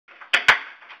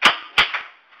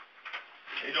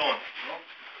you doing? Well,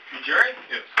 You Jerry?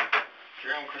 yes.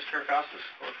 Jerry, I'm Chris Caracostas,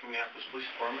 work from Minneapolis Police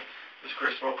Department. This is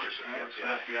Chris Smokers,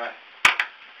 FBI.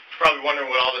 Probably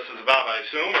wondering what all this is about, I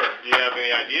assume, or do you have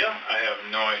any idea? I have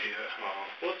no idea.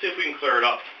 Well, let's see if we can clear it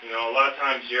up. You know, a lot of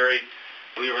times, Jerry,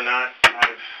 believe it or not,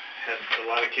 I've had a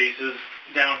lot of cases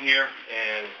down here,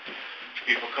 and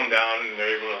people come down and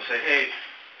they're able to say, hey,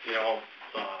 you know,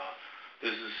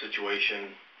 this is a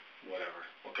situation, whatever,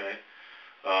 okay?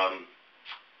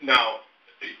 Now,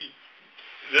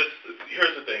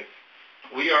 here's the thing.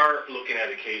 We are looking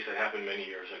at a case that happened many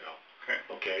years ago.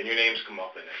 Okay, and your names come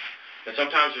up in it. And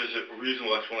sometimes there's a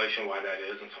reasonable explanation why that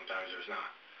is, and sometimes there's not.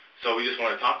 So we just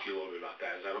want to talk to you a little bit about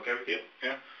that. Is that okay with you?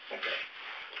 Yeah. Okay.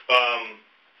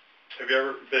 Have you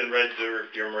ever been read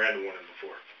your Miranda warning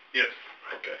before? Yes.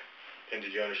 Okay. And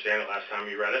did you understand it last time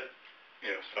you read it?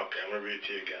 Yes. Okay, I'm going to read it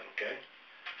to you again, okay?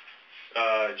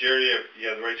 Jerry,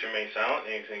 you have the right to remain silent.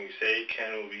 Anything you say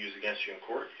can will be used against you in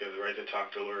court. You have the right to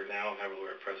talk to a lawyer now and have a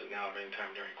lawyer present now at any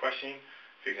time during questioning.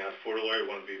 If you cannot afford a lawyer,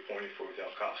 one will be appointed for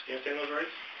without cost. Do you understand those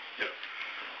rights? Yes.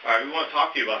 All right, we want to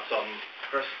talk to you about something.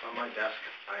 Chris, on my desk,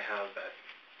 I have that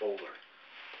folder.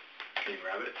 Can you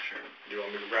grab it? Sure. Do you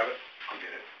want me to grab it? I'll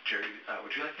get it. Jerry,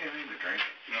 would you like anything to drink?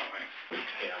 No, thanks.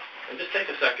 Yeah. And just take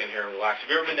a second here and relax.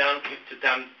 Have you ever been down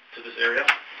to this area?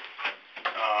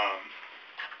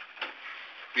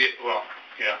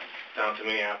 Yeah. Down to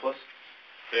Minneapolis?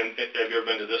 And have you ever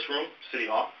been to this room, City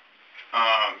Hall?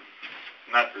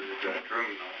 Not for the joint room,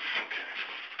 no. Okay.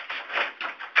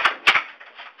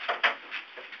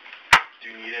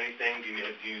 Do you need anything? Do you need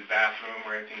a bathroom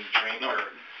or anything to drink? No. Or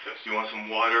do you want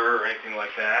some water or anything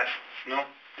like that? No.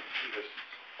 Just...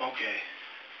 Okay.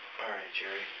 All right,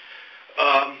 Jerry.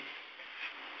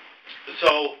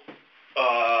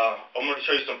 I'm going to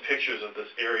show you some pictures of this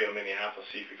area of Minneapolis,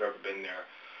 see if you've ever been there.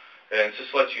 And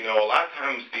just to let you know, a lot of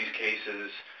times these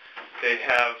cases, they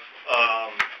have,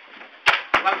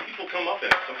 a lot of people come up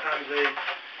in it. Sometimes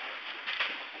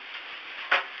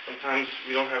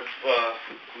we don't have,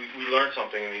 we learn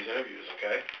something in these interviews,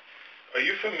 okay? Are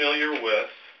you familiar with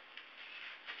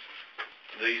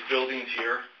these buildings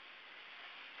here?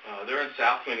 They're in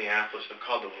South Minneapolis. They're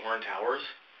called the Horn Towers.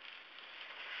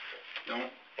 No.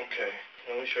 Okay.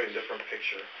 Let me show you a different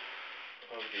picture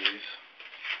of these.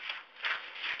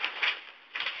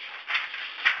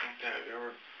 Are you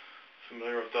ever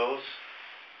familiar with those?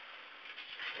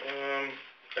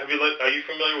 Are you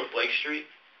familiar with Lake Street?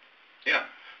 Yeah.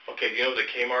 Okay, do you know what the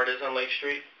Kmart is on Lake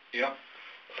Street? Yeah.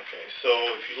 Okay, so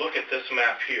if you look at this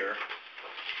map here,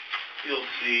 you'll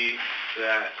see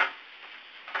that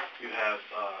you have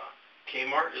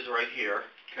Kmart is right here.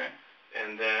 Okay.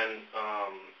 And then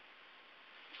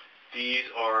these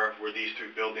are where these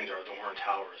three buildings are, the Horn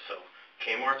Towers. So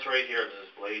Kmart's right here. This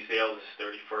is Blaisdell. This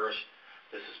is 31st.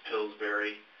 This is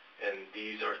Pillsbury, and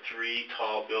these are three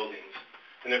tall buildings,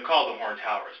 and they're called the Horn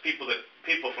Towers. People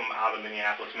from out of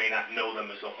Minneapolis may not know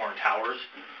them as the Horn Towers,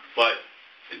 but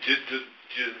does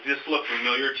this look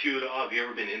familiar to you at all? Have you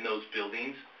ever been in those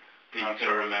buildings that you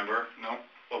can remember? No.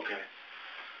 Okay.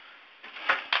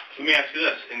 Let me ask you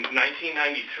this: in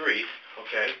 1993,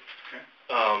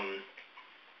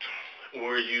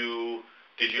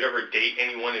 did you ever date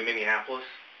anyone in Minneapolis?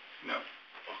 No.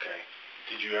 Okay.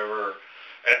 Did you ever?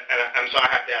 And I'm sorry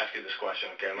I have to ask you this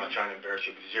question, okay? I'm not trying to embarrass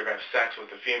you, but did you ever have sex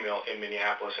with a female in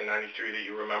Minneapolis in 93 that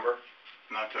you remember?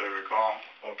 Not that I recall.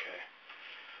 Okay.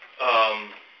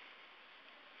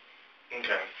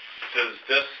 Okay. Does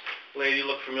this lady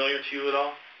look familiar to you at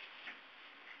all?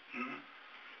 Mm-hmm.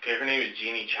 Okay, her name is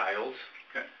Jeanie Childs.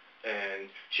 Okay. And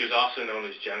she was also known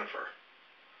as Jennifer.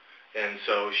 And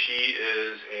so she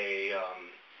is a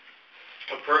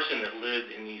person that lived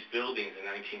in these buildings in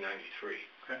 1993.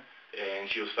 Okay.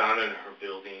 And she was found in her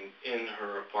building, in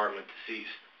her apartment,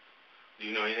 deceased. Do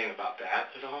you know anything about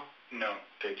that at all? No.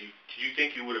 Okay, do you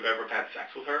think you would have ever had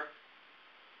sex with her?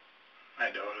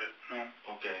 I doubt it, no.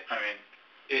 Okay. I mean...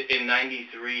 In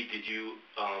 93, did you,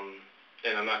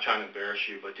 and I'm not trying to embarrass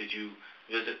you, but did you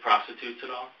visit prostitutes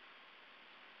at all?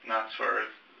 Not as far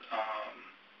as,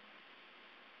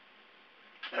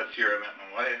 that's here I met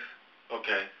my wife.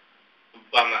 Okay.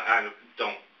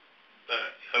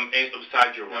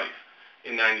 Besides your wife,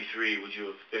 in 93, would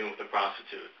you have been with a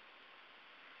prostitute?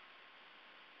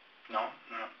 No,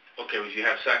 no. Okay, would you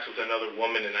have sex with another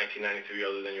woman in 1993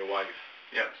 other than your wife?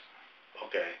 Yes.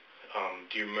 Okay.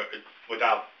 Do you,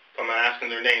 I'm not asking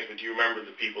their names, but do you remember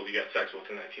the people you had sex with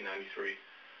in 1993?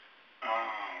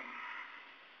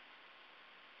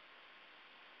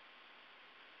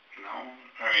 No.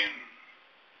 I mean,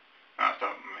 not off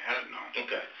the top of my head, no.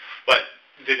 Okay. But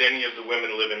did any of the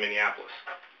women live in Minneapolis?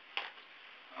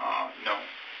 No.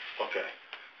 Okay.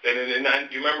 And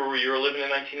do you remember where you were living in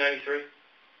 1993?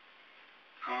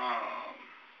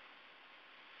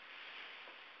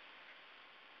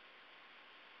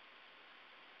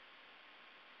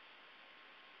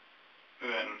 In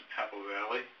Apple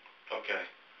Valley. Okay.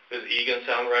 Does Egan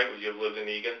sound right? Would you have lived in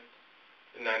Egan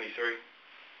in 93?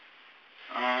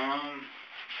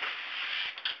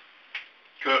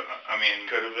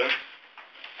 Could have been.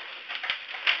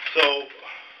 So,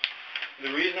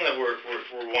 the reason that we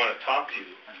want to talk to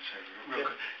you. I'm sorry, real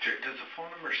quick. Does the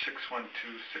phone number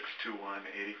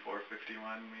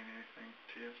 612-621-8451 mean anything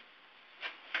to you?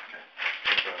 Okay.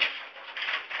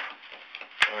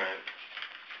 All right.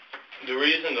 The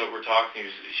reason that we're talking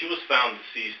is she was found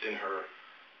deceased in her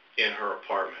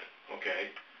apartment.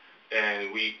 Okay.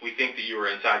 And we think that you were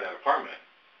inside that apartment.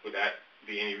 Would that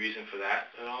be any reason for that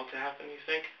at all to happen, you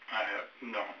think?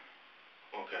 No.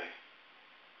 Okay.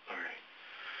 All right.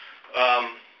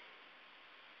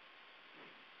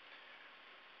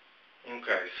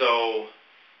 Okay, so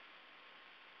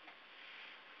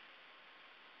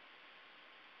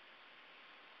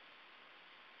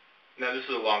now this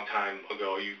is a long time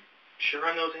ago. Are you sure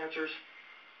on those answers?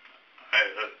 I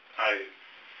haven't.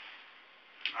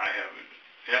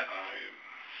 Yeah.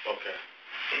 Okay.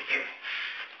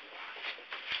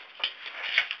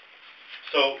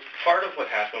 So part of what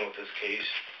happened with this case,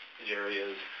 Jerry,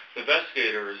 is the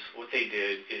investigators, what they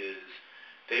did is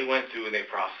they went through and they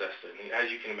processed it. And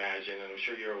as you can imagine, and I'm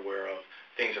sure you're aware of,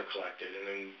 things are collected and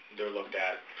then they're looked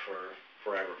at for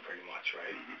forever pretty much,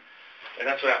 right? Mm-hmm. And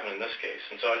that's what happened in this case.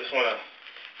 And so I just want to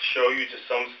show you just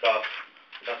some stuff,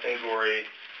 nothing gory.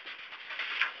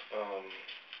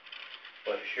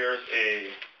 But here's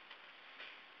a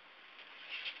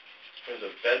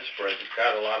bedspread. It's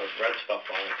got a lot of red stuff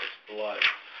on it. It's blood.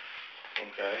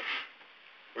 Okay.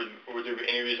 Would there be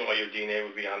any reason why your DNA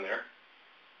would be on there?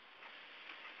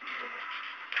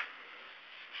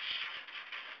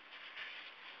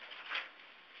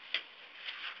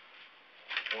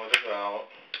 What about...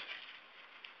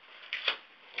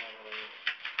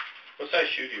 what size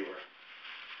shoe do you wear?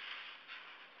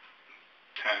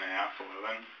 10 and a half, 11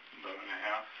 and a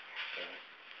half. Okay.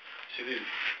 See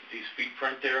these feet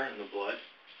print there in the blood?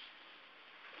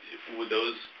 Would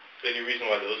those, any reason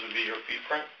why those would be your feet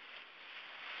print?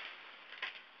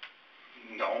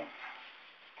 No.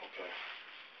 Okay.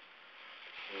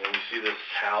 And then you see this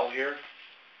towel here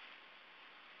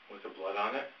with the blood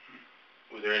on it?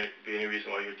 Would there be any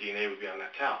reason why your DNA would be on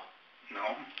that towel?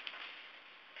 No.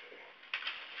 Okay.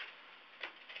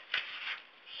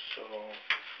 So,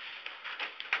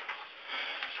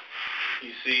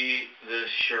 you see this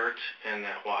shirt and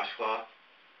that washcloth?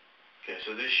 Okay,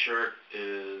 so this shirt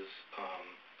is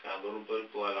got a little bit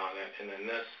of blood on it, and then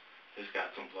this has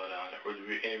got some blood on it. Would there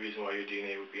be any reason why your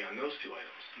DNA would be on those two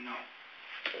items? No.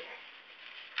 Okay.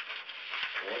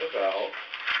 What about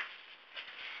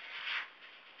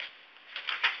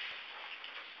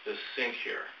this sink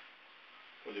here?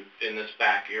 In this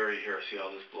back area here, see all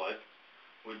this blood?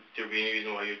 Would there be any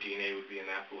reason why your DNA would be in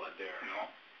that blood there? No.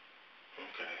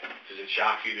 Okay. Does it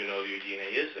shock you to know your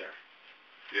DNA is there?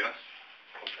 Yes.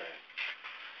 Okay.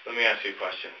 Let me ask you a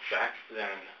question. Back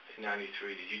then, in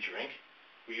 93, did you drink?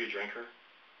 Were you a drinker?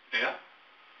 Yeah.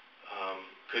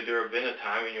 Could there have been a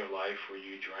time in your life where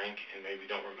you drank and maybe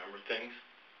don't remember things?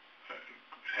 It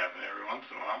happens every once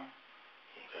in a while.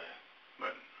 Okay.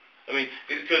 But I mean,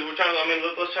 because we're trying to,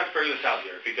 let's try to figure this out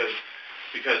here, because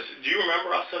do you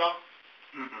remember us at all?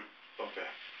 mm-mm. Okay.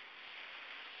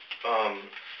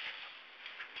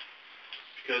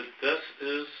 Because this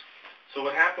is, so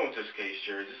what happened with this case,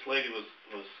 Jerry, this lady was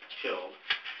killed,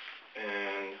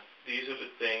 and these are the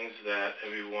things that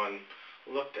everyone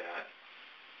looked at,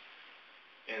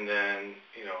 and then,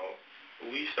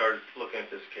 we started looking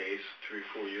at this case 3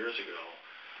 or 4 years ago,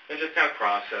 and just kind of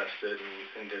processed it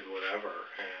and did whatever,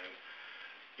 and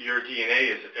your DNA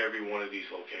is at every one of these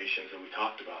locations that we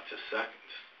talked about just a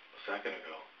second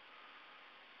ago.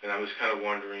 And I was kind of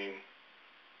wondering,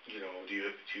 do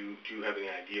you have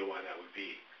any idea why that would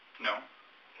be? No.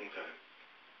 Okay.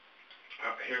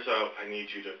 Here's how I need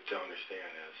you to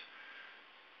understand is,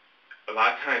 a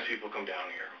lot of times people come down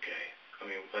here, okay?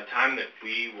 By the time that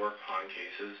we work on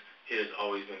cases, it has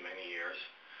always been many years,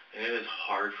 and it is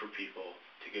hard for people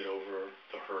to get over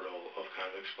the hurdle of kind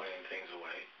of explaining things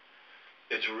away.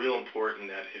 It's real important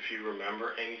that if you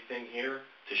remember anything here,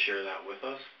 to share that with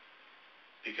us,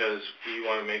 because we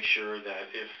want to make sure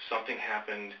that if something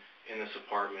happened in this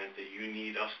apartment that you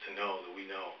need us to know, that we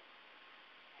know,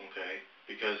 okay?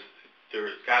 Because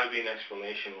there's got to be an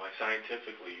explanation why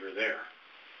scientifically you're there,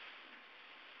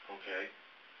 okay?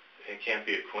 It can't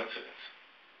be a coincidence.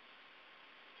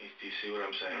 Do you see what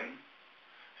I'm saying?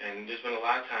 Mm-hmm. And there's been a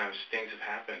lot of times things have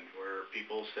happened where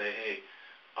people say, hey,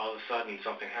 all of a sudden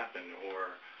something happened,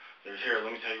 or there's, here,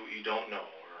 let me tell you what you don't know,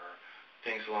 or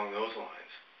things along those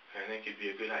lines. And I think it'd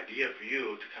be a good idea for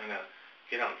you to kind of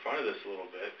get out in front of this a little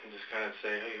bit and just kind of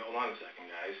say, hey, hold on a second,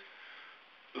 guys.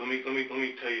 Let me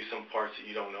tell you some parts that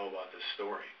you don't know about this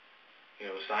story. You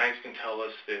know, science can tell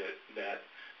us that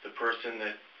the person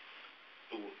that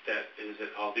is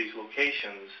at all these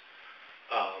locations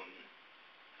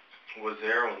was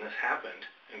there when this happened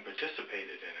and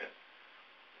participated in it.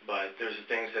 But there's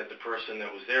things that the person that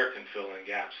was there can fill in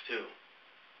gaps too.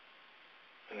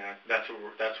 And that's what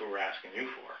we're asking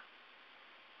you for,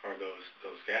 are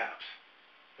those gaps.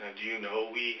 Now, do you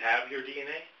know we have your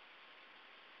DNA?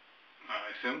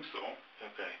 I assume so.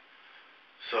 Okay.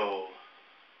 So,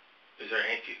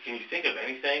 can you think of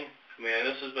anything? I mean,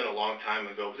 this has been a long time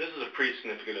ago, but this is a pretty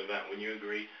significant event. Wouldn't you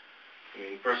agree? I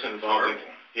mean, the person involved.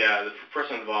 Yeah, the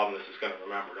person involved in this is going to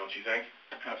remember, don't you think?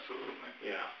 Absolutely.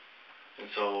 Yeah. And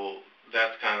so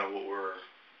that's kind of what we're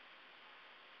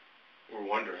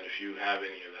wondering, if you have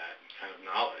any of that kind of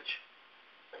knowledge.